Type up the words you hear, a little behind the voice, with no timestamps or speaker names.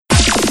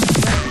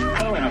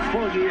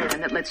4 years,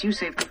 and that lets you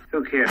save.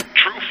 Who cares?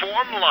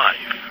 Trueform Life.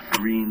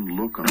 Green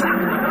lookum.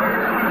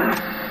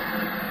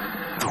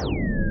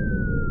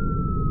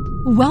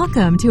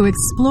 Welcome to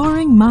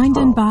Exploring Mind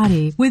and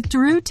Body with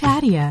Drew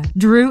Tadia.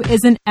 Drew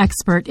is an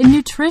expert in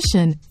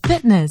nutrition,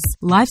 fitness,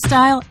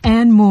 lifestyle,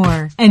 and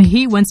more. And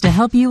he wants to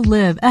help you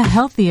live a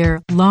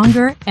healthier,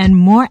 longer, and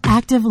more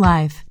active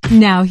life.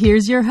 Now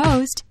here's your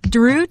host,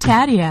 Drew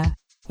Tadia.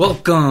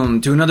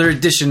 Welcome to another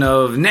edition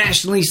of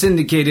nationally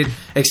syndicated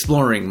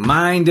Exploring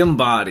Mind and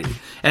Body.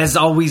 As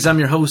always, I'm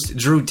your host,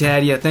 Drew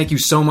Tadia. Thank you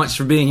so much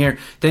for being here.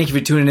 Thank you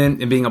for tuning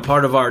in and being a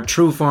part of our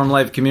Trueform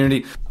Life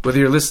community. Whether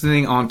you're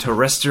listening on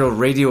terrestrial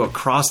radio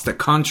across the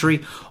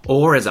country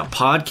or as a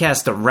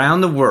podcast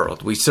around the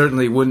world, we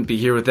certainly wouldn't be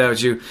here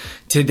without you.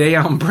 Today,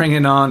 I'm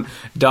bringing on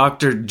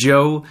Dr.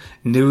 Joe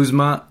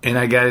Newsma, and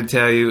I got to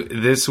tell you,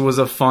 this was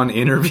a fun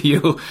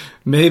interview.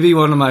 Maybe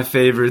one of my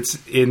favorites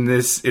in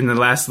the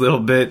last little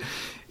bit.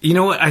 You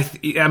know what?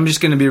 I'm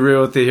just going to be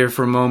real with you here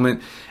for a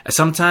moment.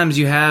 Sometimes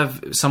you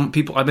have some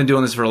people, I've been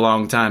doing this for a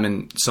long time,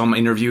 and some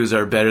interviews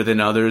are better than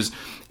others.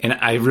 And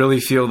I really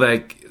feel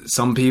like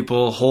some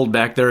people hold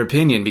back their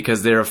opinion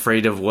because they're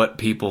afraid of what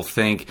people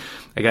think.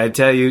 I got to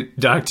tell you,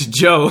 Dr.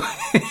 Joe,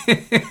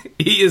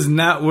 he is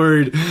not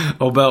worried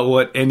about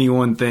what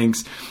anyone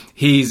thinks.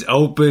 He's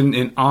open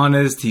and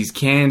honest. He's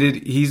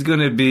candid. He's going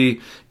to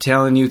be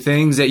telling you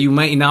things that you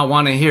might not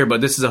want to hear,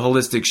 but this is a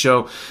holistic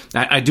show.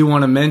 I do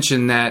want to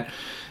mention that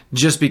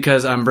just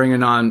because I'm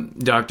bringing on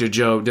Dr.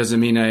 Joe doesn't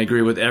mean I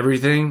agree with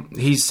everything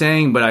he's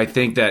saying, but I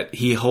think that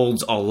he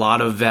holds a lot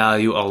of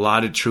value, a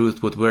lot of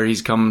truth with where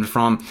he's coming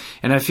from.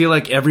 And I feel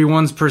like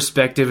everyone's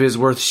perspective is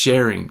worth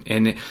sharing.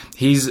 And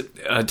he's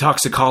a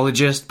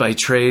toxicologist by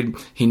trade.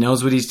 He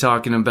knows what he's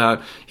talking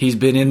about. He's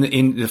been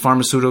in the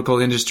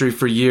pharmaceutical industry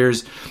for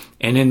years.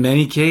 And in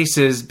many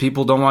cases,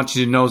 people don't want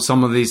you to know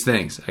some of these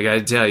things. I got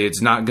to tell you,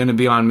 it's not going to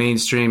be on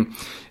mainstream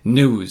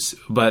news,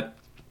 but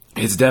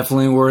it's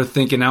definitely worth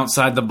thinking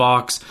outside the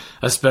box,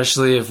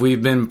 especially if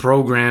we've been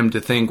programmed to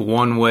think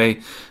one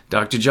way.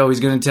 Dr. Joe, he's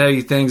going to tell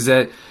you things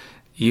that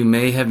you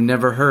may have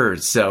never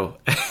heard. So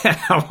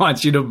I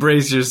want you to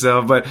brace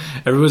yourself. But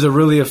it was it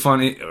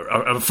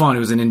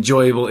was an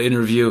enjoyable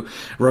interview,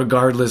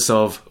 regardless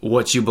of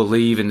what you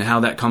believe and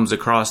how that comes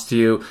across to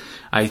you.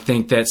 I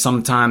think that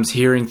sometimes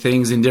hearing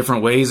things in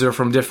different ways or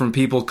from different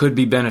people could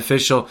be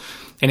beneficial.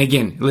 And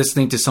again,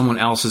 listening to someone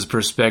else's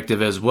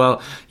perspective as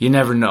well, you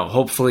never know.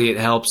 Hopefully it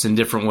helps in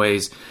different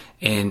ways,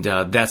 and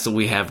that's what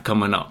we have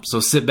coming up. So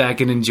sit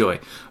back and enjoy.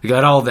 We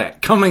got all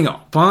that coming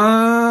up.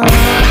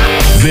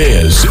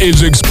 This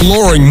is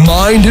Exploring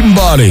Mind and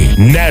Body.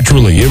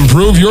 Naturally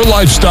improve your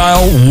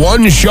lifestyle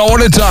one show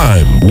at a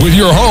time with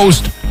your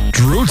host,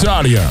 Drew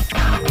Tadia.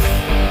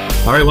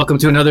 All right, welcome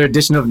to another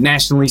edition of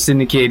nationally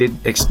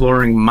syndicated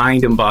Exploring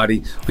Mind and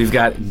Body. We've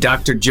got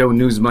Dr. Joe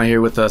Newsma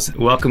here with us.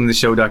 Welcome to the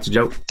show, Dr.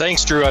 Joe.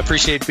 Thanks, Drew. I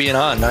appreciate being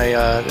on.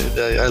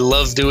 I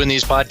love doing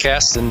these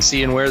podcasts and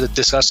seeing where the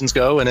discussions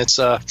go, and it's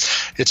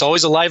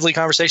always a lively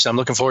conversation. I'm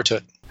looking forward to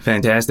it.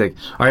 Fantastic.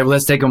 All right, well,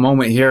 let's take a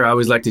moment here. I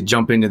always like to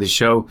jump into the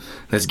show.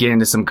 Let's get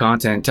into some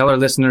content. Tell our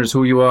listeners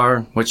who you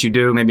are, what you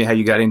do, maybe how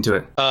you got into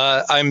it.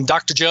 I'm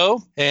Dr.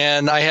 Joe,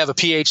 and I have a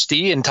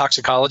PhD in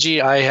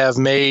toxicology. I have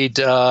made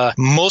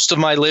most of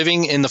my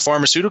living in the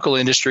pharmaceutical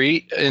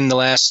industry in the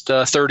last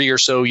 30 or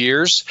so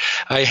years.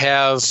 I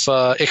have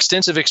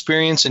extensive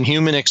experience in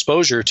human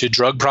exposure to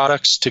drug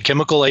products, to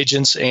chemical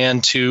agents,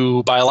 and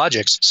to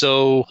biologics.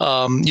 So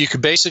you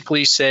could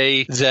basically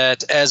say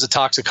that as a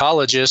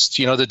toxicologist,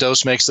 the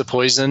dose makes the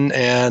poison,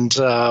 and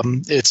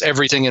it's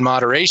everything in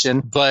moderation.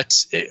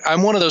 But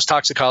I'm one of those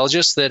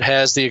toxicologists that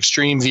has the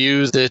extreme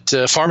view that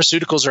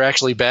pharmaceuticals are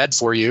actually bad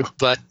for you.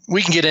 But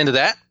we can get into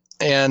that.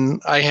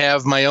 And I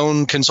have my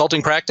own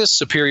consulting practice,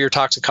 Superior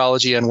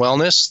Toxicology and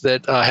Wellness,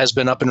 that has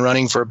been up and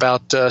running for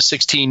about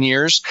 16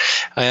 years.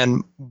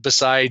 And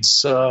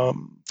besides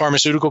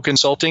pharmaceutical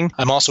consulting,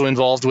 I'm also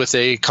involved with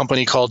a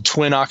company called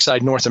Twin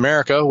Oxide North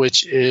America,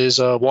 which is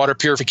a water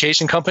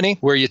purification company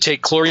where you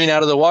take chlorine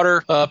out of the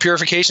water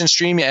purification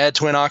stream, you add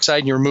twin oxide,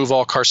 and you remove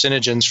all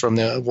carcinogens from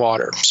the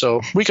water. So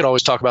we could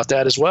always talk about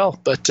that as well.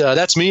 But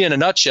that's me in a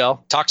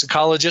nutshell,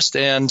 toxicologist,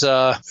 and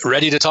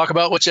ready to talk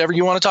about whichever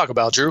you want to talk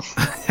about, Drew.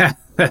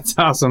 That's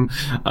awesome.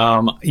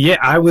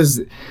 I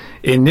was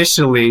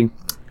initially,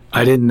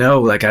 I didn't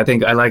know. I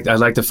think I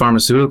like the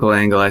pharmaceutical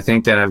angle. I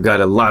think that I've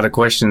got a lot of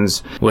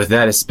questions with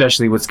that,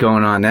 especially what's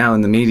going on now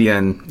in the media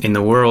and in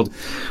the world.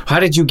 How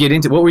did you get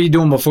into? What were you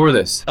doing before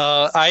this?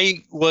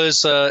 I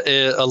was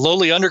a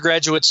lowly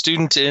undergraduate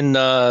student in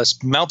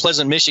Mount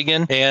Pleasant,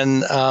 Michigan,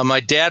 and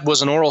my dad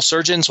was an oral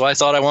surgeon, so I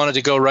thought I wanted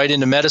to go right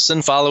into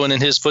medicine, following in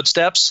his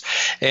footsteps.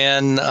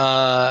 And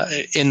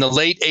in the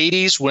late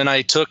 80s, when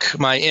I took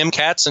my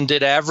MCATs and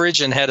did average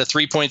and had a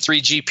 3.3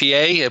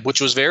 GPA, which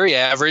was very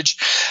average,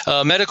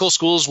 medical medical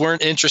schools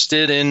weren't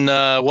interested in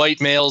white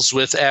males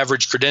with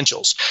average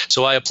credentials.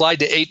 So I applied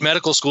to 8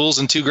 medical schools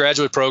and 2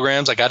 graduate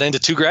programs. I got into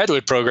 2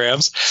 graduate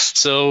programs.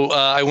 So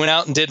I went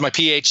out and did my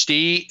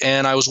PhD,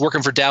 and I was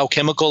working for Dow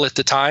Chemical at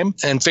the time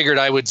and figured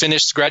I would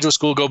finish graduate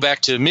school, go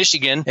back to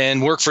Michigan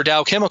and work for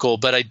Dow Chemical.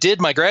 But I did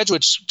my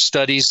graduate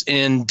studies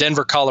in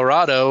Denver,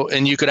 Colorado,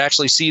 and you could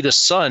actually see the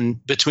sun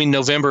between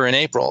November and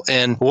April.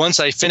 And once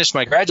I finished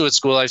my graduate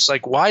school, I was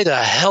like, why the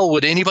hell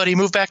would anybody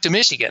move back to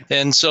Michigan?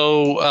 And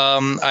so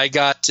I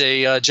got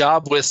a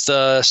job with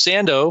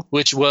Sandoz,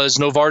 which was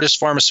Novartis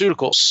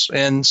Pharmaceuticals.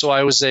 And so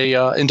I was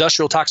a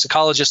industrial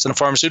toxicologist in a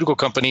pharmaceutical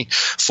company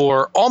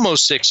for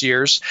almost 6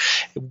 years.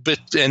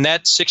 And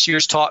that 6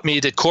 years taught me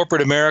that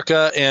corporate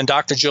America and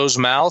Dr. Joe's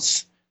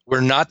mouth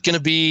were not going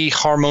to be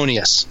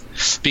harmonious,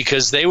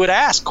 because they would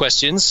ask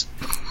questions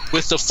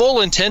with the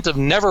full intent of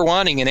never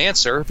wanting an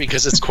answer,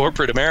 because it's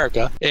corporate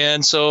America.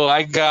 And so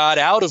I got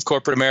out of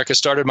corporate America,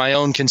 started my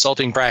own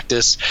consulting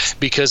practice,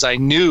 because I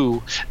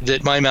knew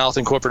that my mouth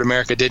and corporate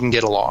America didn't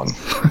get along.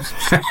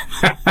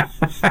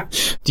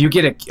 Do you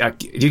get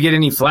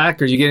any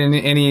flack, or do you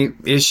get any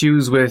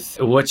issues with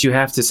what you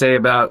have to say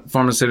about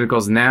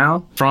pharmaceuticals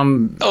now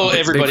from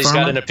everybody's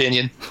got an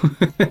opinion.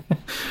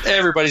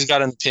 Everybody's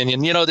got an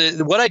opinion. You know,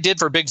 what I did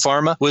for Big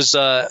Pharma was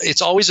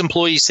it's always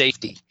employee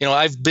safety. You know,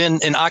 I've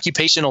been an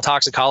occupational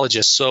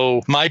toxicologist,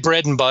 so my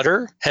bread and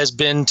butter has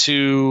been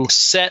to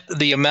set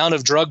the amount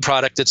of drug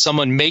product that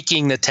someone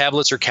making the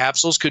tablets or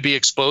capsules could be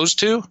exposed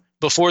to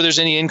before there's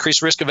any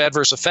increased risk of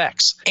adverse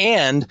effects.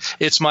 And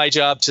it's my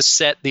job to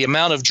set the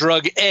amount of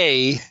drug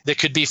A that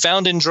could be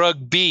found in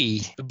drug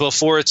B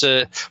before it's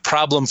a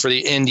problem for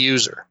the end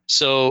user.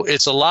 So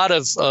it's a lot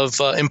of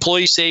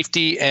employee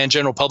safety and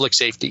general public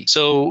safety.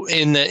 So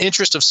in the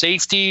interest of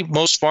safety,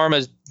 most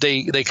pharma,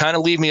 they kind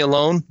of leave me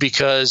alone,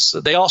 because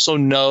they also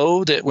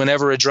know that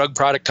whenever a drug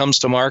product comes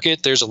to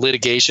market, there's a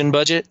litigation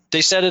budget.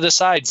 They set it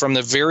aside from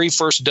the very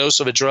first dose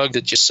of a drug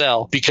that you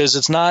sell, because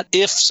it's not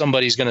if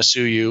somebody's going to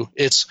sue you,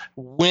 it's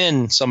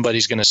when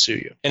somebody's going to sue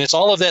you. And it's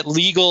all of that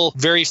legal,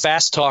 very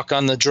fast talk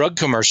on the drug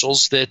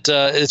commercials that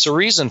it's a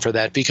reason for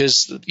that,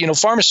 because, you know,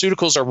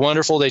 pharmaceuticals are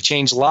wonderful. They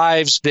change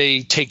lives.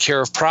 They take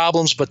care of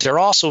problems, but they're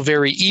also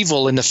very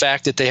evil in the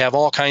fact that they have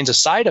all kinds of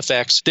side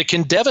effects that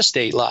can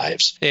devastate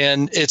lives.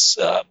 And it's,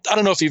 I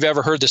don't know if you've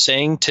ever heard the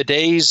saying,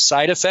 today's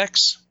side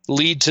effects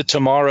lead to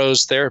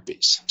tomorrow's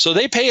therapies. So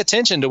they pay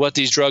attention to what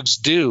these drugs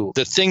do,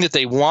 the thing that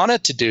they want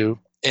it to do,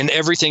 and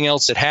everything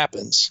else that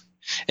happens.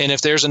 And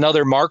if there's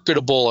another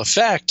marketable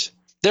effect,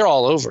 they're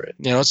all over it.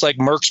 You know, it's like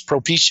Merck's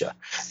Propecia.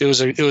 It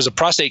was a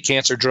prostate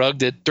cancer drug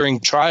that during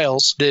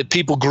trials that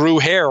people grew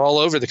hair all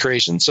over the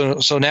creation.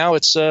 So now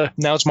it's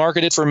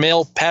marketed for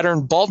male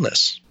pattern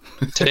baldness.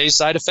 Today's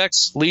side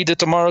effects lead to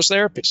tomorrow's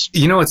therapies.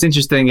 You know what's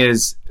interesting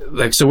is,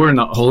 like, so we're in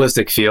the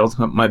holistic field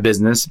of my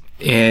business,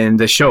 and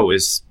the show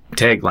is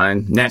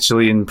tagline,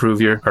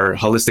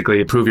 holistically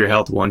improve your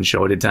health one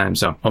show at a time.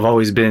 So I've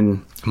always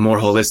been more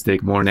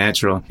holistic, more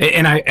natural.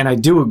 And I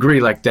do agree,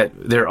 like, that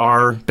there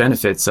are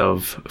benefits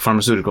of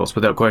pharmaceuticals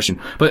without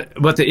question.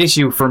 But the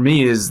issue for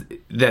me is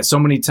that so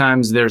many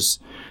times there's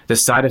the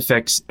side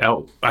effects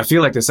I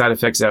feel like the side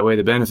effects outweigh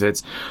the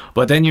benefits,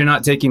 but then you're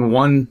not taking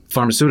one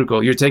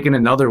pharmaceutical, you're taking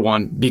another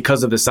one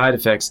because of the side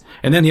effects,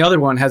 and then the other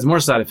one has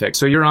more side effects.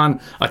 So you're on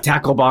a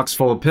tackle box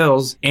full of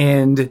pills,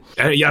 and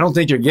I don't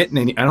think you're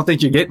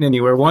getting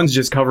anywhere. One's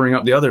just covering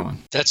up the other one.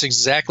 That's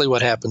exactly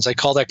what happens. I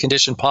call that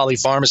condition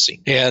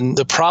polypharmacy. And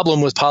the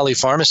problem with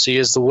polypharmacy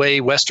is the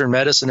way Western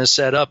medicine is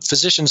set up.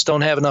 Physicians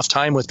don't have enough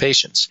time with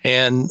patients,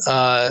 and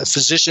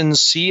physicians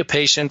see a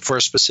patient for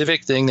a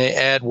specific thing. They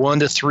add 1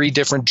 to 3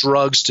 different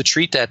drugs to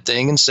treat that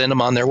thing and send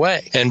them on their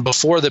way. And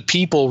before the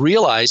people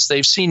realize,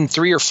 they've seen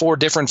 3 or 4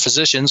 different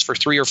physicians for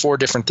 3 or 4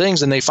 different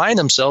things, and they find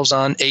themselves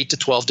on 8 to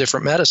 12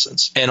 different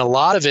medicines. And a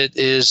lot of it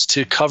is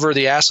to cover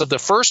the ass of the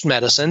first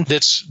medicine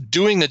that's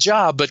doing the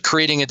job but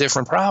creating a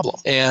different problem.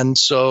 And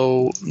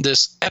so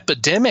this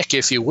epidemic,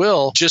 if you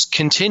will, just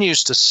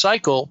continues to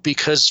cycle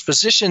because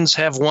physicians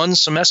have 1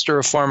 semester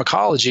of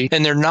pharmacology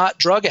and they're not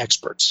drug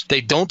experts.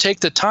 They don't take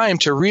the time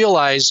to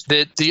realize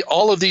that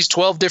all of these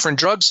 12 different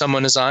drugs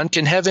someone is on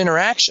can have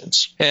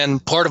interactions.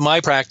 And part of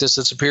my practice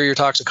at Superior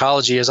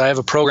Toxicology is I have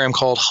a program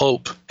called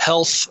HOPE,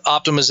 Health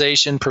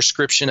Optimization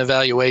Prescription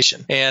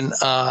Evaluation. And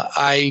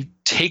I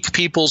take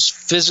people's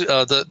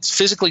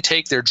physically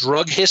take their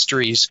drug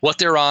histories, what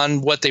they're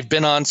on, what they've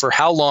been on for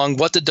how long,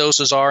 what the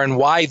doses are, and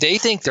why they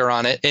think they're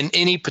on it, and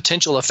any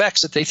potential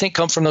effects that they think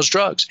come from those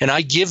drugs. And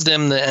I give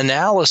them the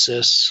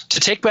analysis to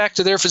take back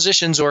to their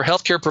physicians or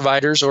healthcare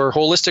providers or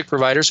holistic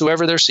providers,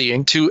 whoever they're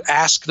seeing, to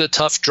ask the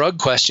tough drug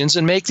questions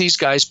and make these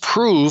guys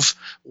prove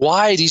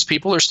why these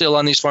people are still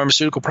on these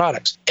pharmaceutical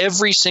products.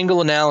 Every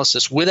single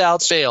analysis,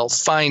 without fail,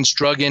 finds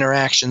drug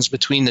interactions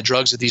between the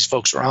drugs that these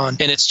folks are on.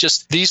 And it's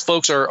just, these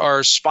folks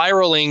are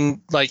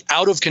spiraling like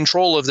out of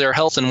control of their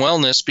health and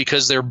wellness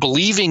because they're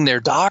believing their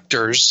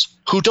doctors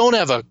who don't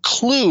have a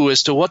clue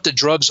as to what the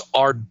drugs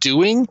are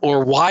doing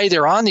or why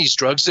they're on these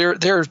drugs.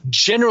 They're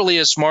generally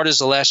as smart as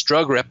the last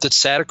drug rep that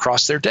sat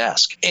across their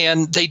desk.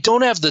 And they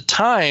don't have the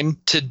time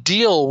to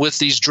deal with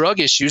these drug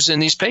issues in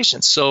these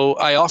patients. So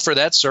I offer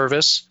that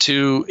service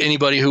to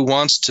anybody who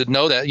wants to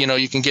know that.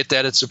 You can get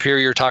that at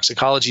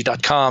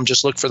superiortoxicology.com.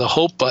 Just look for the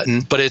Hope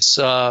button. But it's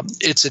a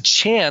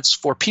chance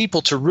for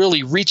people to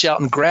really reach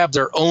out and grab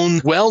their own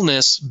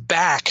wellness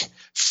back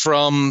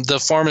from the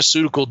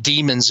pharmaceutical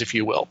demons, if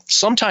you will.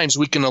 Sometimes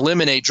we can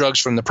eliminate drugs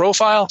from the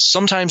profile.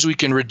 Sometimes we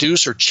can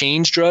reduce or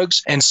change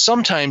drugs. And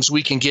sometimes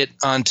we can get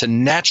onto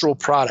natural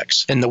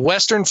products. And the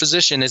Western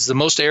physician is the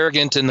most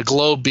arrogant in the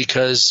globe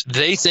because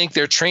they think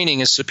their training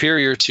is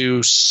superior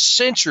to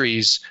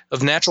centuries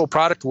of natural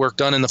product work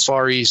done in the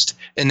Far East,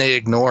 and they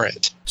ignore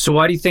it. So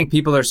why do you think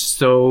people are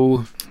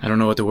so, I don't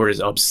know what the word is,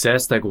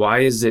 obsessed? Like, why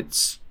is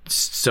it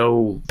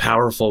so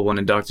powerful when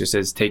a doctor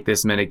says take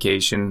this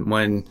medication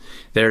when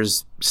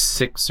there's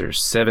 6 or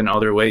 7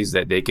 other ways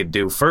that they could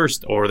do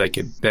first, or that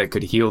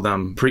could heal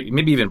them,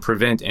 maybe even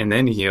prevent and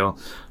then heal?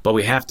 But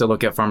we have to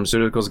look at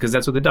pharmaceuticals because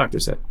that's what the doctor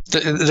said.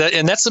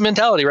 And that's the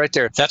mentality right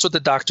there. That's what the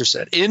doctor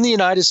said. In the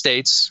United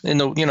States, in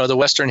the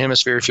Western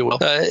Hemisphere, if you will,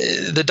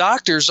 the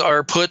doctors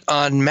are put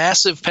on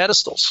massive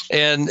pedestals.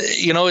 And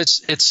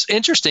it's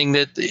interesting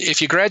that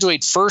if you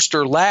graduate first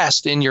or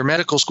last in your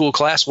medical school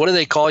class, what do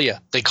they call you?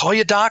 They call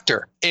you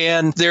doctor.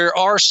 And there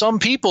are some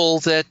people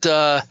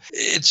that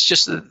it's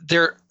just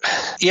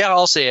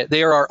I'll say it.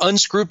 There are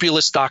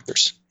unscrupulous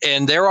doctors.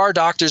 And there are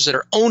doctors that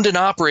are owned and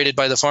operated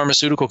by the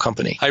pharmaceutical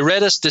company. I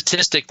read a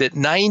statistic that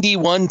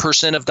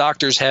 91% of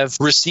doctors have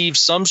received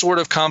some sort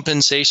of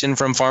compensation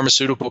from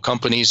pharmaceutical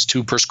companies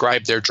to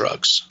prescribe their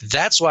drugs.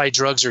 That's why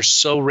drugs are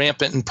so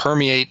rampant and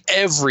permeate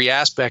every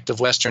aspect of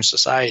Western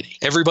society.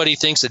 Everybody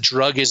thinks a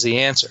drug is the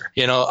answer.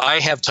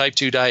 I have type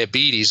 2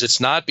 diabetes. It's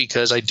not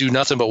because I do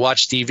nothing but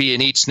watch TV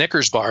and eat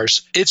Snickers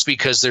bars. It's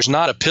because there's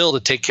not a pill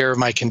to take care of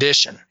my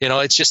condition.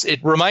 It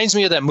reminds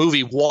me of that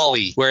movie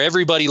WALL-E, where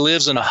everybody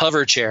lives in a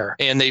hover chair.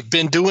 And they've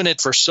been doing it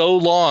for so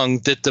long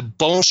that the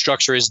bone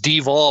structure is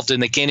devolved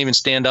and they can't even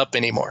stand up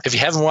anymore. If you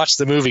haven't watched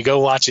the movie, go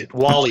watch it,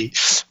 WALL-E.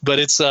 But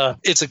it's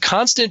a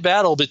constant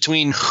battle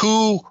between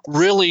who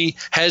really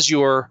has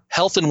your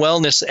health and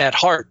wellness at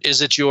heart.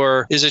 Is it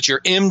your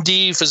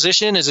MD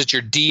physician? Is it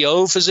your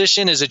DO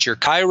physician? Is it your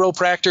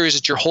chiropractor? Is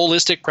it your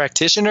holistic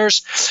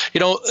practitioners?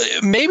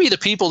 Maybe the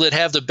people that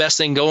have the best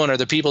thing going are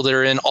the people that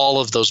are in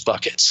all of those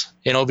buckets.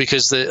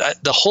 Because the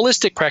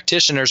holistic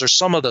practitioners are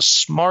some of the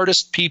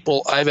smartest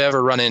people I've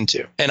ever run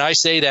into. And I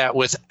say that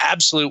with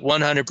absolute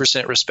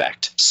 100%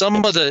 respect.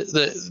 Some of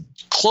the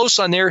close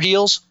on their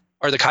heels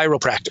are the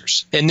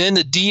chiropractors. And then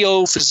the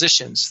DO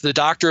physicians, the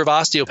doctor of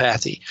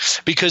osteopathy,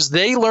 because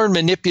they learn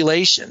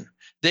manipulation.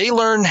 They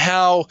learn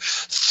how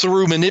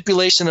through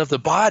manipulation of the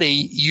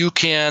body, you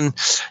can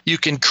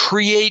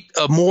create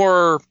a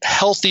more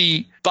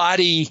healthy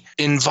body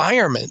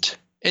environment.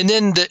 And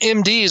then the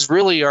MDs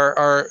really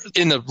are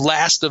in the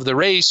last of the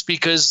race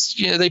because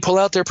they pull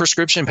out their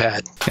prescription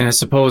pad. And I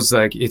suppose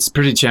it's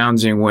pretty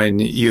challenging when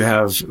you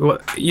have,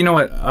 what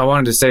I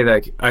wanted to say,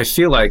 that I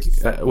feel like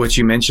what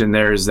you mentioned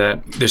there is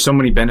that there's so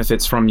many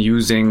benefits from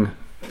using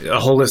a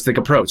holistic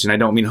approach. And I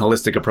don't mean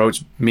holistic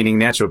approach meaning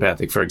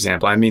naturopathic, for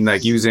example. I mean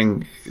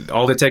using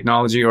all the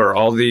technology or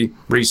all the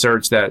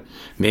research that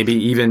maybe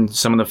even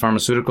some of the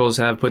pharmaceuticals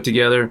have put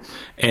together,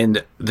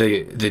 and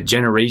the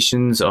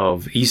generations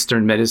of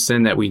Eastern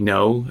medicine that we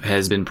know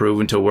has been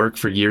proven to work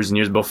for years and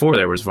years before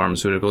there was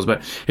pharmaceuticals.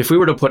 But if we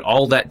were to put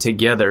all that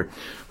together,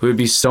 we would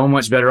be so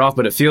much better off.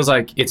 But it feels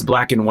like it's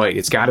black and white.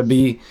 It's got to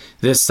be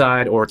this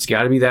side or it's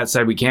got to be that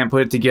side. We can't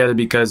put it together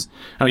because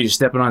you're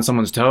stepping on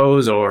someone's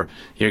toes or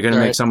you're going to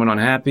make someone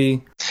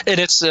unhappy. And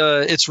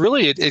it's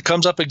really, it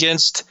comes up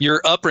against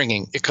your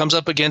upbringing. It comes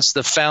up against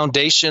the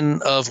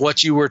foundation of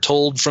what you were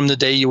told from the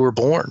day you were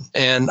born.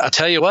 And I'll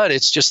tell you what,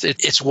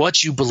 it's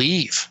what you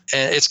believe.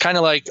 And it's kind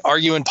of like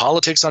arguing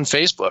politics on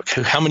Facebook.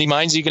 How many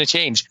minds are you going to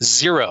change?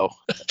 0,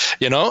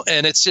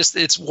 and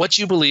it's what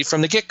you believe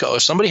from the get-go.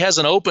 If somebody has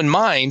an open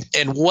mind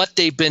and what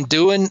they've been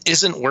doing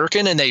isn't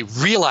working and they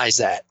realize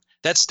that,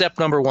 that's step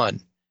number 1,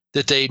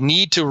 that they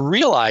need to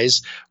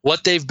realize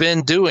what they've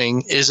been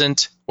doing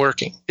isn't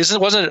working.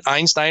 Wasn't it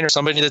Einstein or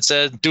somebody that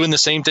said doing the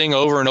same thing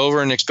over and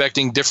over and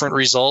expecting different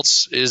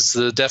results is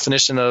the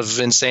definition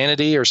of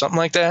insanity or something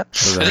like that?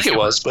 I think it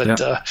was,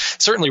 but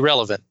certainly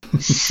relevant.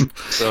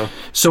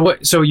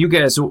 So you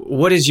guys,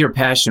 what is your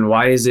passion?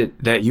 Why is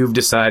it that you've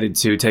decided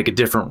to take a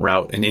different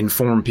route and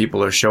inform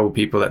people or show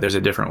people that there's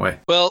a different way?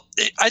 Well,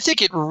 I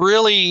think it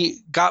really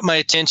got my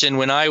attention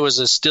when I was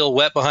a still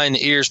wet behind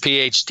the ears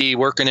PhD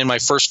working in my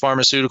first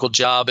pharmaceutical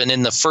job. And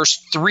in the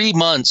first 3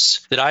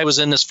 months that I was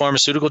in this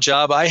pharmaceutical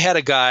job, I had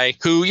a guy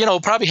who,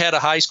 probably had a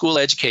high school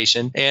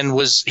education and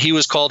he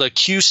was called a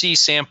QC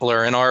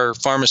sampler in our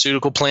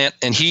pharmaceutical plant.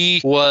 And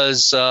he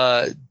was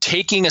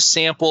taking a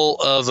sample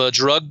of a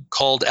drug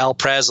called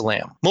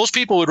alprazolam. Most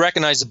people would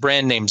recognize the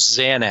brand name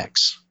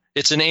Xanax.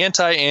 It's an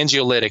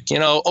anti-anxiolytic.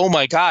 Oh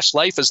my gosh,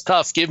 life is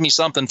tough. Give me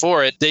something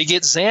for it. They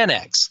get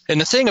Xanax.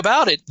 And the thing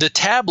about it, the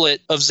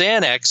tablet of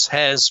Xanax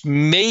has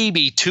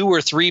maybe 2 or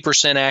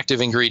 3% active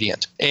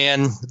ingredient.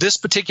 And this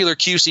particular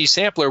QC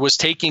sampler was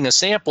taking a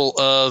sample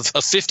of a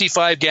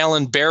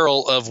 55-gallon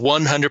barrel of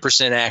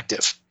 100%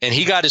 active. And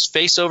he got his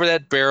face over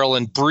that barrel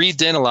and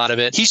breathed in a lot of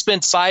it. He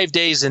spent 5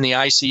 days in the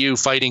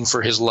ICU fighting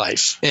for his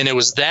life. And it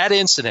was that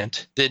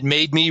incident that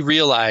made me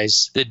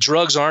realize that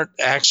drugs aren't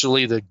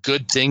actually the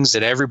good things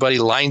that everybody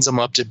lines them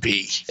up to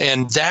be.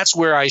 And that's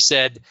where I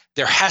said,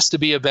 there has to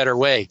be a better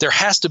way. There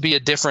has to be a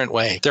different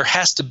way. There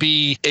has to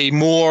be a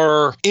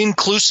more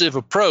inclusive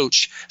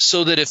approach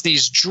so that if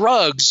these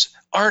drugs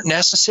aren't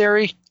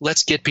necessary,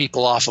 let's get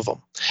people off of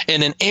them.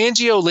 And an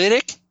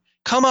anxiolytic,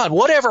 come on,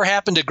 whatever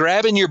happened to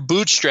grabbing your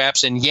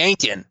bootstraps and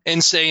yanking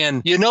and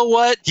saying, you know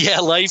what? Yeah,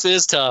 life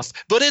is tough,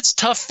 but it's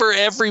tough for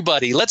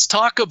everybody. Let's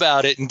talk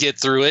about it and get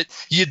through it.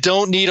 You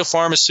don't need a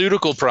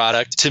pharmaceutical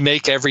product to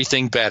make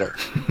everything better.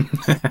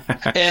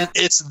 And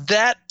it's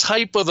that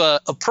type of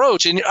a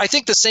approach. And I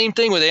think the same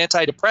thing with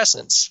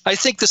antidepressants. I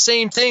think the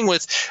same thing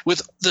with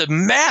the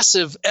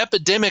massive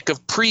epidemic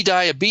of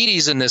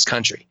prediabetes in this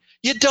country.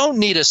 You don't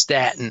need a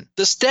statin.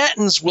 The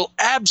statins will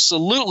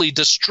absolutely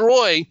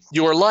destroy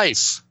your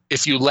life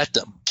if you let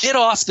them. Get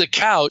off the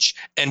couch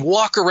and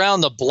walk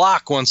around the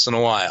block once in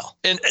a while.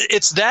 And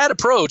it's that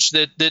approach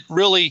that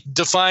really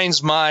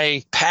defines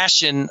my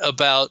passion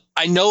about,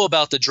 I know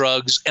about the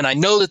drugs and I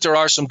know that there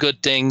are some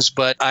good things,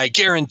 but I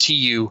guarantee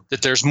you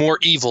that there's more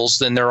evils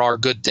than there are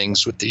good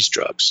things with these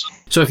drugs.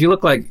 So if you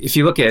look at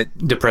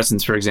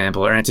depressants, for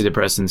example, or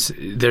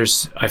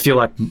antidepressants, I feel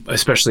like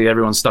especially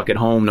everyone's stuck at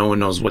home. No one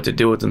knows what to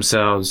do with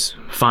themselves,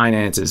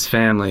 finances,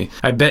 family.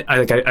 I'd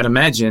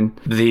imagine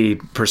the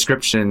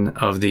prescription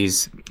of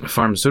these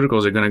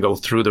pharmaceuticals are going to go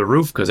through the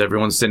roof because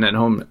everyone's sitting at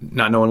home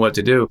not knowing what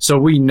to do. So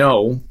we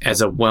know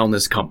as a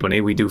wellness company,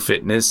 we do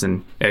fitness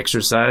and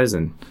exercise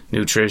and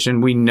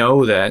nutrition. We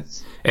know that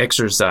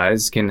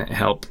exercise can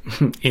help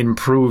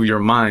improve your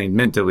mind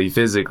mentally,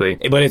 physically.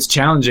 But it's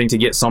challenging to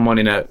get someone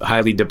in a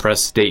highly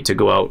depressed state to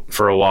go out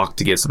for a walk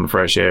to get some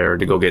fresh air,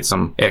 to go get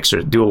some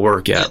extra, do a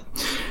workout.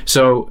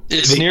 So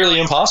it's nearly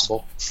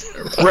impossible.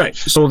 Right.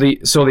 So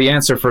the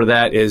answer for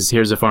that is,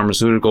 here's a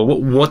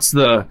pharmaceutical.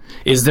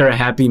 Is there a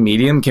happy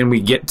medium? Can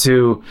we get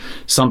to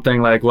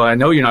something like, well, I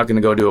know you're not going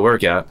to go do a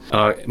workout,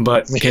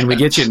 but can we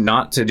get you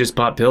not to just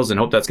pop pills and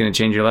hope that's going to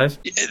change your life?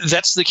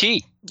 That's the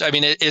key. I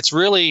mean, it's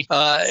really,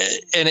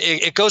 and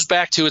it goes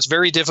back to, it's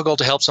very difficult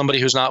to help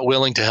somebody who's not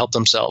willing to help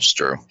themselves,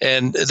 Drew.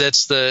 And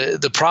that's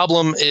the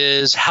problem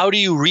is, how do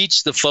you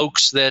reach the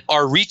folks that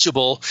are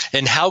reachable,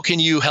 and how can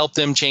you help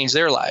them change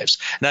their lives?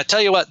 And I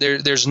tell you what,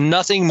 there's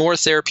nothing more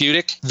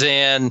therapeutic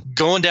than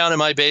going down in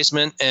my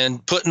basement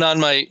and putting on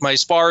my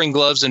sparring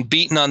gloves and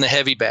beating on the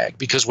heavy bag,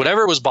 because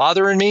whatever was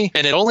bothering me,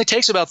 and it only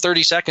takes about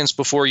 30 seconds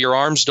before your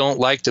arms don't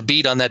like to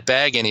beat on that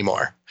bag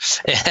anymore.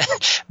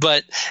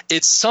 But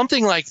it's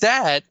something like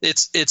that.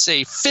 It's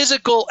a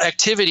physical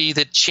activity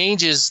that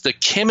changes the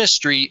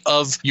chemistry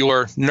of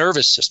your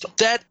nervous system.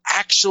 That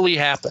actually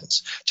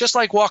happens. Just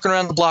like walking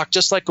around the block,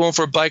 just like going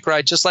for a bike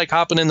ride, just like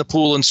hopping in the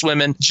pool and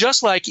swimming,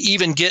 just like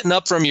even getting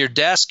up from your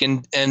desk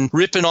and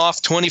ripping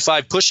off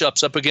 25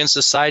 push-ups up against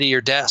the side of your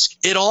desk.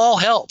 It all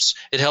helps.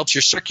 It helps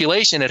your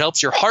circulation. It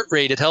helps your heart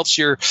rate. It helps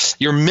your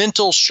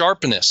mental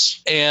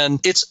sharpness. And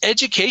it's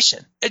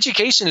education.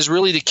 Education is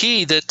really the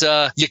key,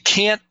 that you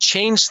can't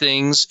change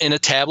things in a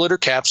tablet or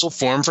capsule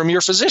form from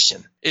your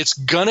physician. It's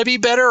going to be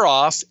better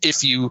off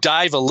if you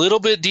dive a little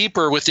bit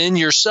deeper within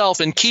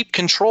yourself and keep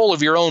control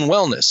of your own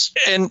wellness.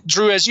 And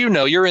Drew, as you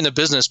know, you're in the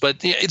business,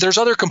 but there's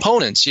other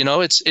components.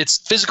 It's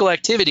physical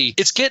activity.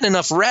 It's getting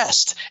enough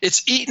rest.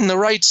 It's eating the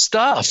right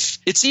stuff.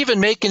 It's even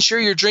making sure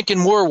you're drinking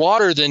more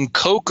water than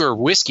Coke or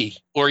whiskey,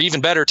 or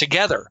even better,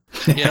 together.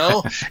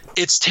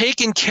 It's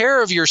taking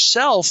care of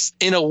yourself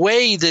in a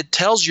way that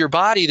tells your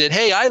body that,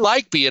 hey, I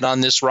like being on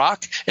this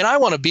rock and I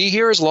want to be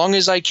here as long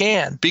as I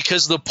can,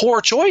 because the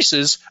poor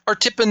choices are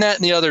tipping that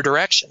in the other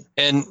direction.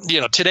 And,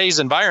 today's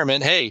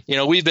environment, hey,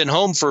 we've been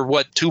home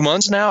for 2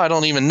 months now? I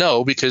don't even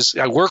know, because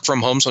I work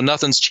from home, so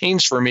nothing's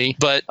changed for me.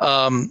 But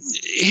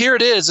here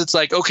it is. It's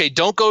like, okay,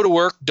 don't go to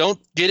work, don't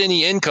get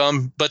any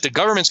income, but the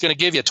government's going to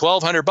give you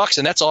 $1,200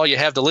 and that's all you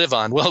have to live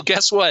on. Well,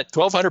 guess what?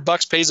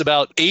 $1,200 pays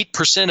about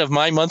 8% of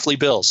my monthly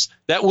bills.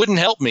 That wouldn't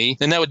help me,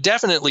 and that would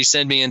definitely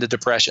send me into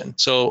depression.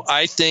 So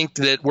I think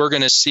that we're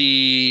going to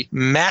see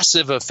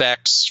massive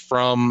effects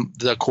from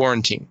the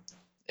quarantine.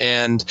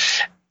 And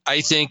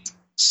I think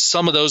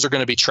some of those are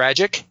going to be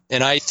tragic,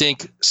 and I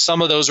think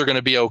some of those are going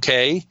to be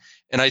okay.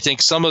 And I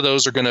think some of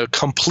those are going to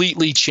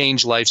completely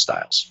change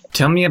lifestyles.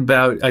 Tell me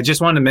about, I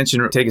just wanted to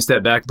mention, take a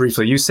step back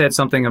briefly. You said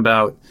something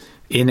about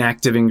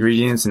inactive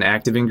ingredients and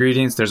active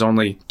ingredients. There's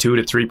only 2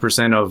 to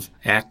 3% of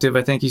active,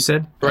 I think you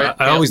said. Right.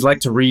 I always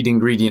like to read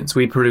ingredients.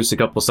 We produce a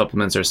couple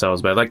supplements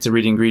ourselves, but I like to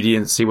read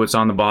ingredients, see what's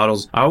on the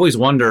bottles. I always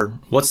wonder,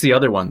 what's the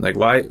other one? Like,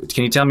 why?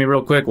 Can you tell me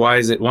real quick, why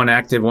is it one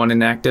active, one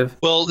inactive?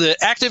 Well, the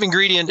active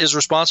ingredient is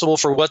responsible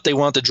for what they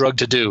want the drug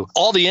to do.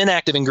 All the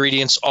inactive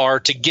ingredients are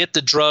to get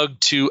the drug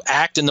to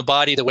act in the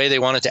body the way they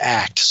want it to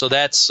act. So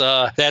that's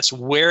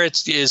where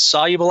it is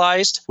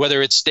solubilized,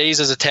 whether it stays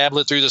as a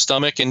tablet through the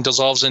stomach and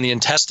dissolves in the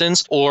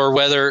intestines, or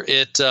whether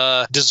it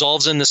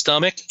dissolves in the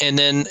stomach. And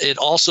then it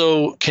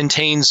also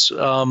contains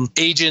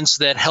agents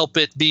that help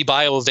it be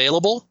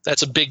bioavailable.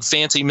 That's a big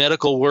fancy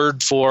medical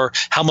word for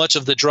how much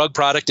of the drug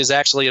product is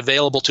actually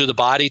available to the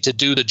body to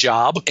do the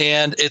job.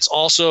 And it's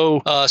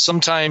also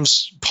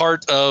sometimes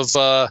part of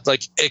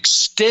like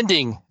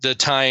extending the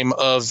time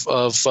of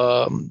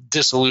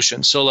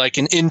dissolution. So like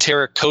an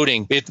enteric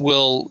coating,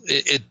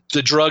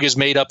 the drug is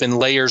made up in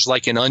layers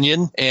like an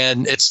onion,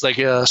 and it's like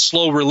a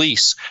slow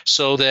release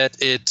so that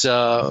it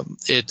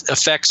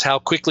affects how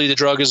quickly the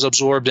drug is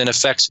absorbed, and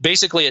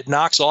basically it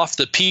knocks off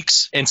the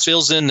peaks and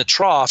fills in the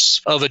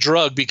troughs of a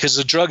drug, because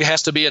the drug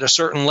has to be at a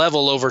certain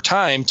level over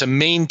time to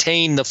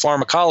maintain the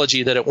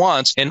pharmacology that it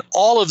wants. And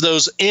all of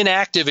those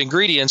inactive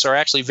ingredients are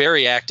actually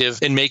very active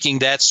in making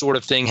that sort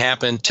of thing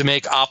happen to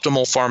make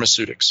optimal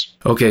pharmaceutics.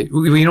 Okay.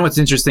 You know what's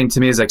interesting to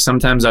me is like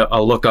sometimes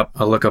I'll look up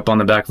on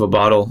the back of a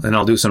bottle and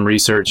I'll do some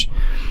research.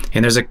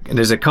 And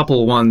there's a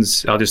couple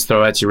ones I'll just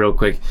throw at you real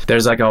quick.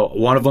 There's like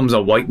one of them's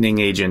a whitening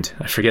agent.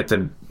 I forget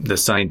the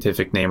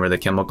scientific name or the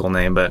chemical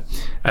name, but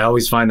I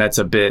always find that's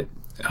a bit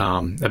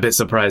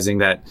surprising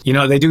that,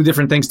 they do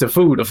different things to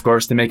food, of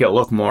course, to make it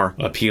look more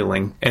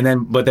appealing.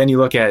 But then you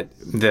look at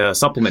the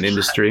supplement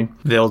industry,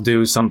 they'll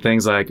do some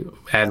things like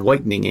add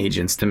whitening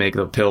agents to make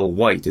the pill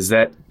white. Is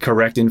that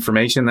correct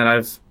information that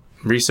I've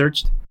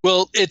researched?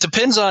 Well, it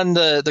depends on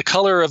the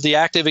color of the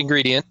active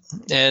ingredient,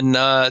 and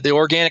the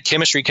organic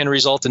chemistry can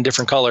result in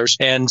different colors.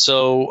 And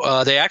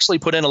so they actually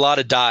put in a lot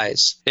of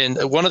dyes. And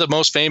one of the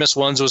most famous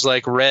ones was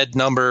like red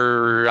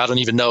number, I don't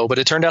even know, but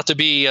it turned out to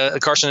be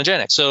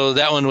carcinogenic. So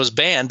that one was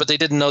banned, but they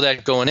didn't know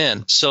that going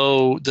in.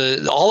 So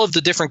all of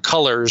the different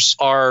colors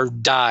are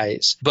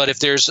dyes. But if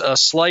there's a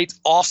slight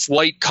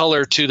off-white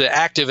color to the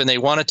active and they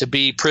want it to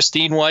be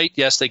pristine white,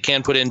 yes, they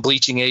can put in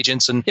bleaching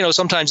agents. And,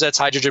 sometimes that's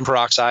hydrogen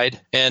peroxide,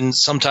 and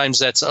sometimes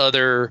that's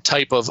other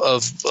type of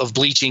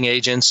bleaching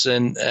agents.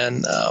 And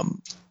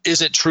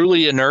is it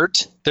truly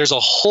inert? There's a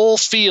whole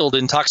field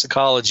in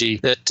toxicology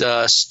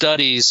that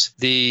studies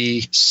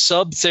the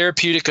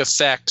subtherapeutic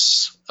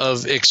effects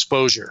of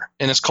exposure,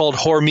 and it's called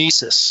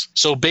hormesis.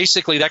 So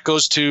basically that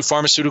goes to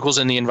pharmaceuticals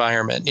in the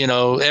environment.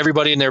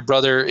 Everybody and their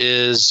brother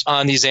is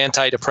on these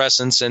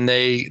antidepressants, and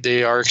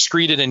they are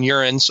excreted in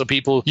urine. So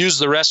people use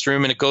the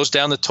restroom and it goes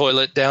down the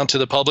toilet, down to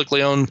the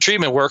publicly owned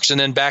treatment works, and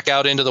then back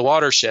out into the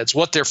watersheds.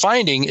 What they're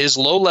finding is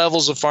low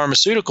levels of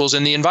pharmaceuticals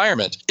in the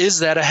environment. Is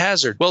that a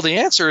hazard? Well, the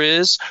answer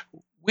is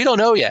we don't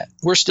know yet.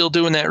 We're still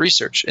doing that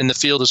research, and the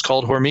field is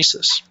called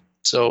hormesis.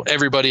 So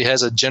everybody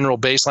has a general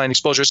baseline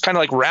exposure. It's kind of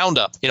like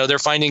Roundup. They're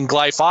finding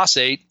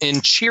glyphosate in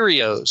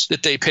Cheerios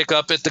that they pick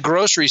up at the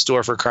grocery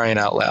store, for crying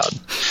out loud.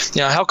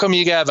 How come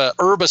you have an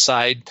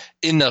herbicide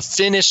in the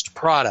finished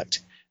product?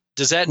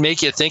 Does that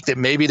make you think that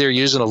maybe they're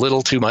using a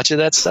little too much of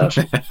that stuff?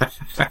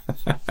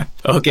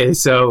 Okay,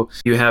 so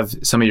you have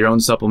some of your own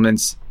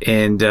supplements,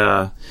 and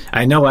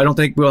I don't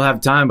think we'll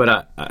have time,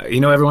 but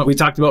everyone, we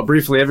talked about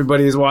briefly,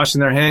 everybody is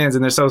washing their hands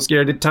and they're so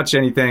scared to touch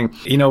anything.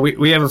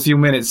 We have a few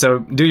minutes, so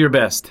do your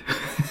best.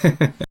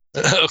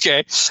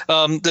 Okay.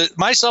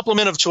 My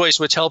supplement of choice,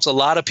 which helps a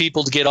lot of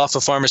people to get off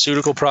of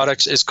pharmaceutical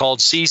products, is called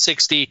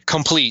C60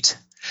 Complete.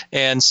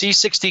 And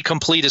C60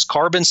 Complete is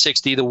carbon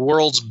 60, the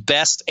world's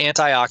best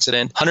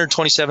antioxidant,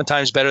 127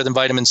 times better than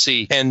vitamin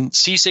C. And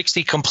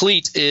C60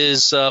 Complete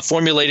is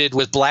formulated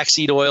with black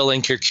seed oil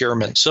and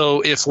curcumin. So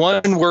if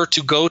one were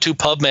to go to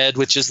PubMed,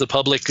 which is the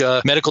public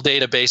medical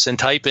database, and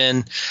type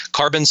in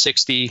carbon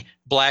 60,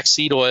 black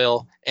seed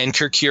oil, and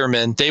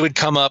curcumin, they would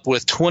come up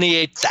with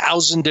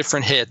 28,000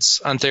 different hits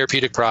on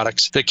therapeutic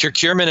products. The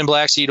curcumin and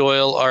black seed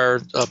oil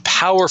are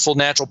powerful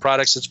natural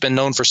products that's been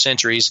known for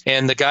centuries.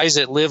 And the guys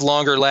at Live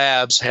Longer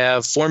Labs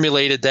have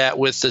formulated that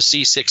with the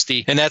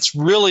C60. And that's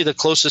really the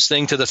closest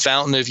thing to the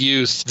fountain of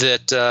youth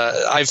that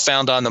I've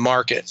found on the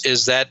market,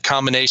 is that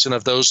combination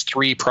of those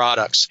three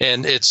products.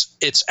 And it's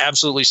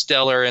absolutely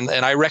stellar. And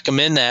I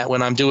recommend that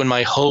when I'm doing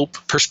my HOPE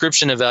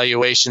prescription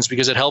evaluations,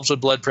 because it helps with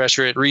blood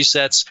pressure. It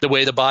resets the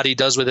way the body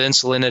does with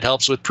insulin. It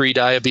helps with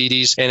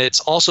pre-diabetes, and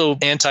it's also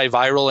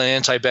antiviral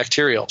and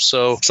antibacterial.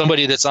 So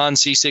somebody that's on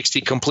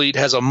C60 Complete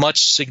has a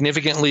much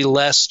significantly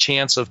less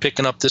chance of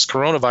picking up this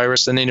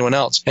coronavirus than anyone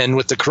else. And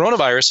with the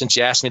coronavirus, since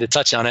you asked me to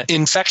touch on it,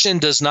 infection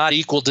does not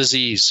equal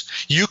disease.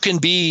 You can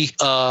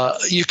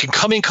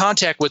come in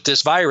contact with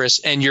this virus,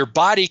 and your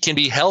body can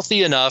be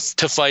healthy enough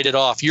to fight it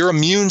off. Your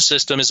immune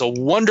system is a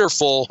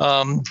wonderful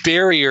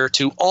barrier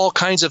to all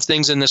kinds of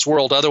things in this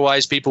world.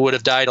 Otherwise, people would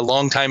have died a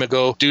long time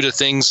ago due to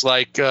things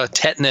like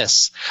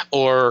tetanus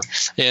or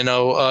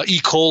E.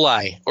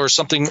 coli or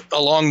something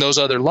along those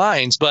other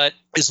lines. But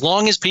as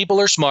long as people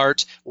are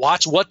smart,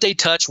 watch what they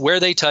touch, where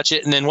they touch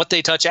it, and then what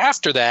they touch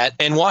after that,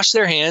 and wash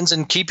their hands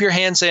and keep your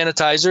hand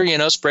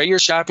sanitizer, spray your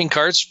shopping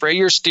cart, spray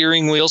your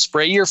steering wheel,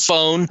 spray your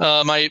phone.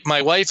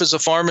 My wife is a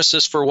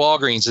pharmacist for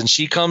Walgreens, and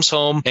she comes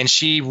home and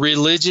she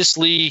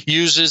religiously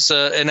uses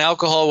an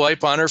alcohol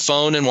wipe on her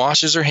phone and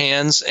washes her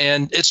hands.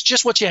 And it's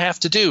just what you have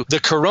to do. The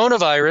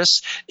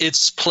coronavirus,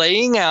 it's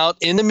playing out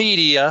in the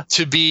media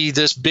to be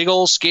this big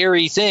old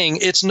scary thing.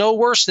 It's no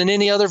worse than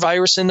any other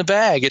virus in the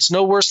bag. It's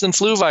no worse than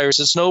flu virus.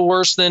 It's no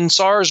worse than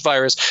SARS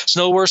virus. It's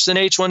no worse than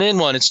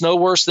H1N1. It's no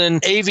worse than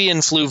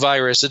avian flu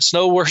virus. It's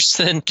no worse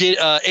than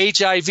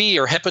HIV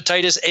or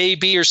hepatitis A,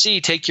 B, or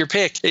C. Take your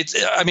pick.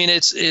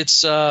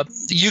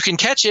 You can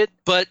catch it,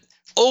 but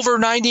over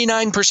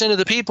 99% of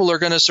the people are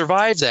going to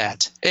survive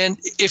that. And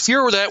if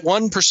you're that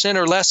 1%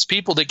 or less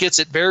people that gets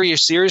it very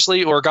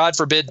seriously, or God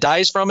forbid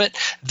dies from it,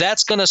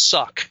 that's going to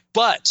suck.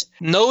 But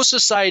no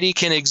society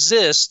can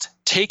exist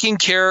taking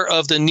care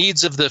of the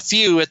needs of the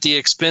few at the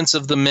expense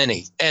of the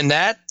many. And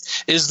that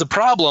is the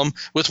problem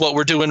with what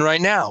we're doing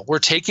right now. We're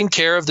taking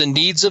care of the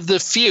needs of the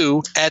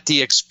few at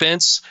the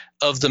expense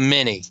of the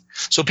many.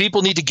 So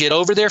people need to get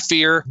over their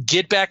fear,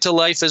 get back to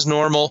life as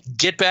normal,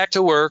 get back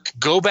to work,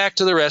 go back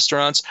to the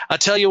restaurants. I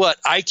tell you what,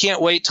 I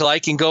can't wait till I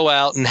can go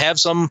out and have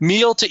some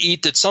meal to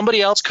eat that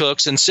somebody else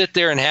cooks and sit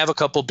there and have a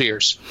couple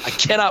beers. I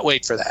cannot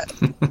wait for that.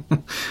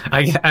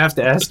 I have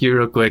to ask you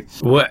real quick,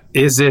 what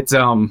is it?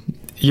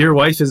 Your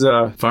wife is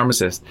a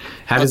pharmacist.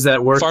 How does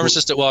that work?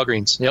 Pharmacist at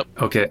Walgreens. Yep.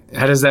 Okay.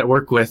 How does that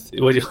work with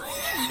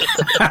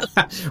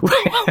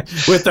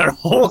with our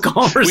whole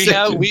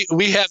conversation?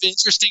 We have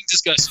interesting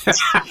discussions.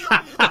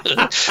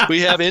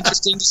 We have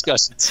interesting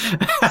discussions.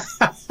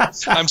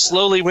 I'm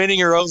slowly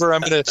winning her over.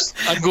 I'm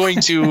going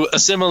to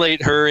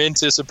assimilate her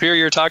into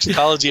superior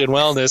toxicology and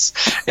wellness,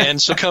 and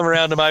she'll come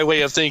around to my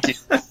way of thinking.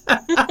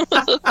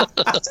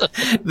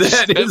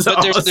 That is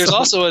awesome. There's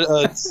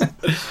also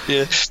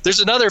there's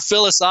another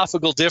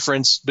philosophical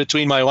difference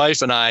between my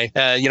wife and I.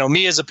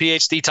 Me as a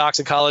PhD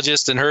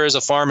toxicologist and her as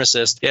a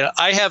pharmacist.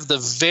 I have the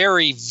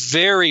very,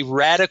 very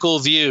radical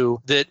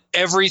view that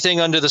everything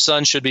under the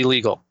sun should be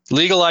legal.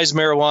 Legalize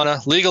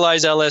marijuana,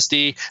 legalize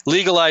LSD,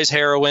 legalize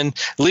heroin,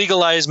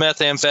 legalize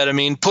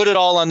methamphetamine, put it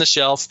all on the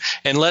shelf,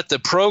 and let the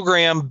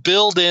program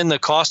build in the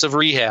cost of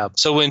rehab.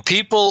 So when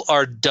people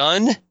are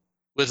done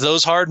with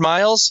those hard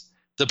miles,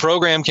 the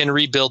program can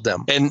rebuild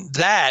them. And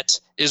that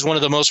is one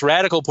of the most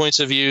radical points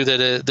of view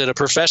that a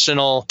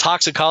professional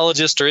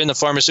toxicologist or in the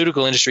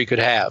pharmaceutical industry could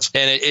have.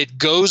 And it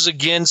goes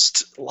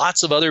against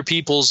lots of other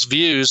people's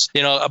views.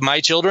 My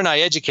children, I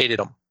educated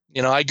them.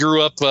 I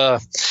grew up,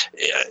 I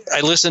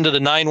listened to the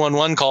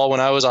 911 call when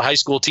I was a high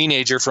school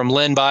teenager from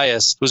Len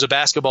Bias, who was a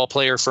basketball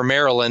player for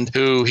Maryland,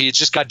 he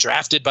just got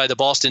drafted by the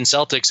Boston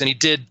Celtics, and he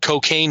did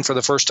cocaine for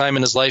the first time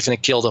in his life, and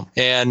it killed him.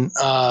 And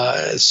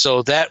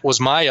so that was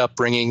my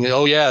upbringing.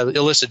 Oh, yeah,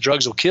 illicit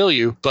drugs will kill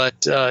you.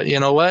 But you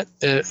know what?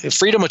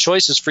 Freedom of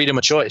choice is freedom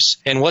of choice.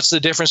 And what's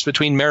the difference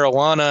between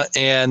marijuana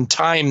and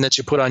thyme that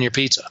you put on your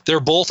pizza? They're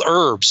both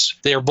herbs.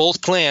 They are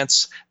both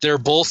plants. They're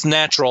both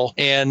natural.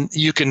 And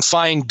you can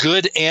find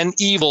good and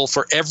evil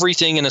for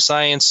everything in a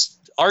science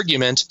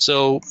argument.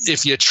 So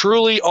if you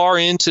truly are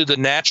into the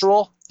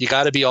natural, you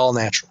got to be all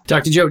natural.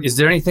 Dr. Joe, is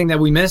there anything that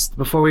we missed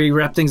before we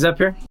wrap things up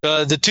here?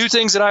 The two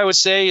things that I would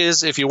say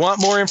is if you want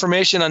more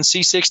information on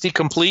C60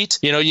 Complete,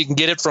 you can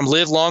get it from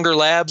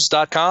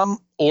livelongerlabs.com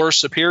or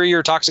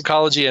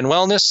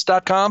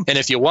superiortoxicologyandwellness.com. And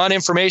if you want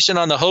information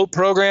on the HOPE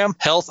program,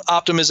 Health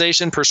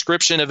Optimization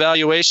Prescription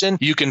Evaluation,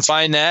 you can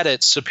find that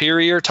at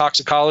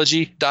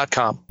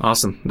superiortoxicology.com.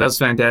 Awesome. That's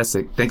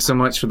fantastic. Thanks so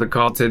much for the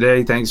call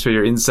today. Thanks for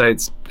your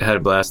insights. I had a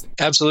blast.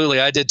 Absolutely.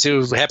 I did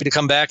too. Happy to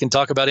come back and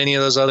talk about any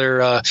of those other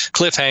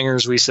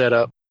cliffhangers we set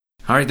up.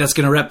 All right, that's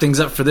going to wrap things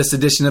up for this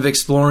edition of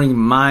Exploring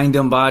Mind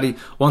and Body.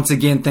 Once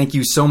again, thank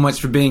you so much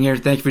for being here.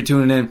 Thank you for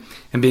tuning in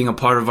and being a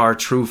part of our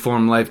True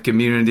Form Life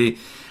community.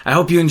 I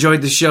hope you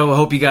enjoyed the show. I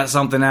hope you got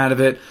something out of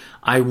it.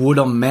 I would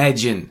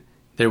imagine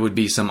there would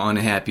be some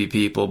unhappy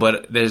people,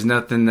 but there's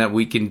nothing that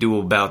we can do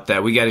about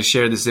that. We got to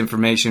share this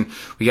information.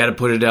 We got to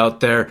put it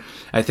out there.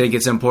 I think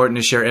it's important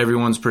to share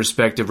everyone's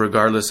perspective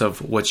regardless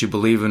of what you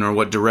believe in or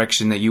what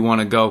direction that you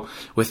want to go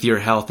with your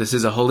health. This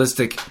is a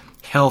holistic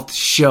health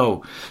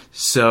show.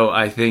 So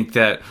I think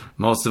that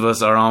most of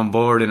us are on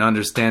board and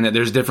understand that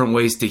there's different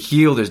ways to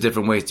heal. There's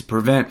different ways to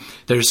prevent.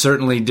 There's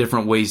certainly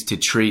different ways to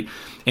treat.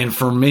 And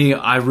for me,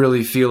 I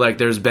really feel like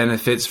there's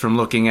benefits from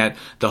looking at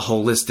the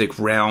holistic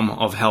realm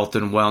of health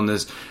and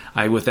wellness.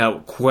 I,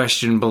 without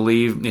question,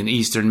 believe in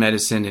Eastern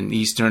medicine and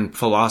Eastern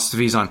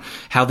philosophies on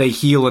how they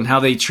heal and how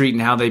they treat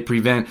and how they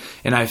prevent.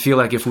 And I feel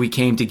like if we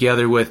came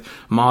together with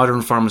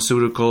modern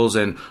pharmaceuticals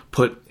and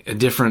put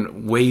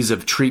different ways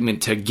of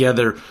treatment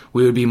together,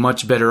 we would be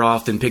much better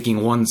off than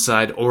picking one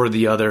side or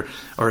the other,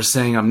 or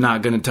saying, I'm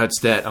not going to touch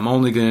that, I'm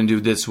only going to do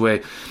this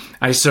way.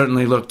 I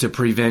certainly look to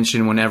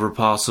prevention whenever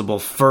possible.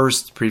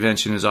 First,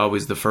 prevention is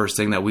always the first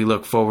thing that we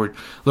look for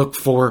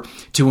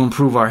to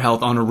improve our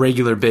health on a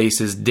regular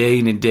basis, day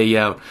in and day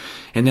out.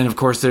 And then, of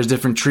course, there's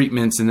different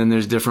treatments, and then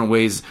there's different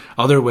ways,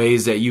 other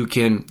ways that you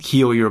can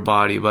heal your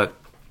body. But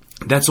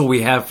That's what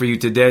we have for you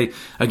today.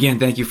 Again,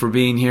 thank you for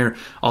being here.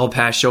 All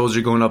past shows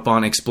are going up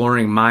on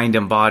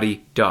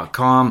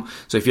exploringmindandbody.com.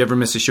 So if you ever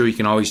miss a show, you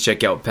can always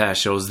check out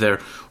past shows there.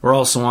 We're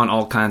also on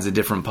all kinds of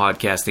different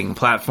podcasting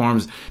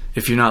platforms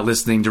if you're not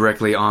listening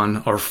directly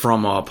on or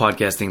from a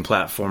podcasting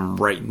platform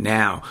right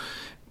now.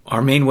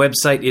 Our main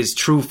website is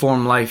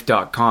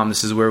trueformlife.com.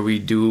 This is where we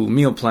do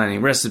meal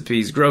planning,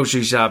 recipes,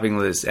 grocery shopping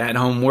lists,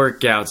 at-home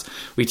workouts.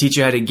 We teach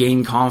you how to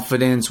gain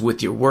confidence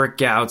with your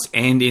workouts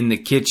and in the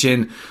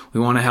kitchen. We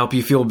want to help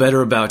you feel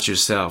better about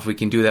yourself. We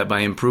can do that by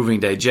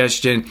improving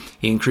digestion,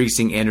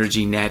 increasing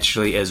energy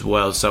naturally as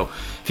well. So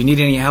if you need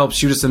any help,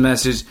 shoot us a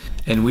message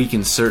and we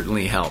can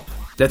certainly help.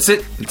 That's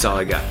it. That's all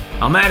I got.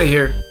 I'm out of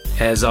here.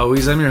 As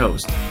always, I'm your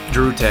host,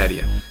 Drew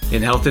Tadia,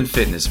 in health and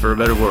fitness for a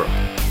better world.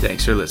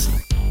 Thanks for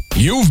listening.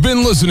 You've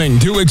been listening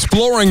to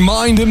Exploring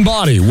Mind and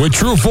Body with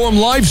Trueform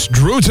Life's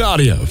Drew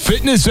Tadia,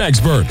 fitness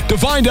expert. To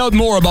find out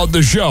more about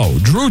the show,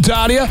 Drew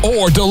Tadia,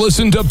 or to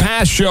listen to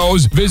past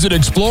shows, visit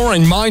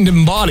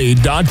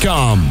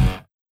exploringmindandbody.com.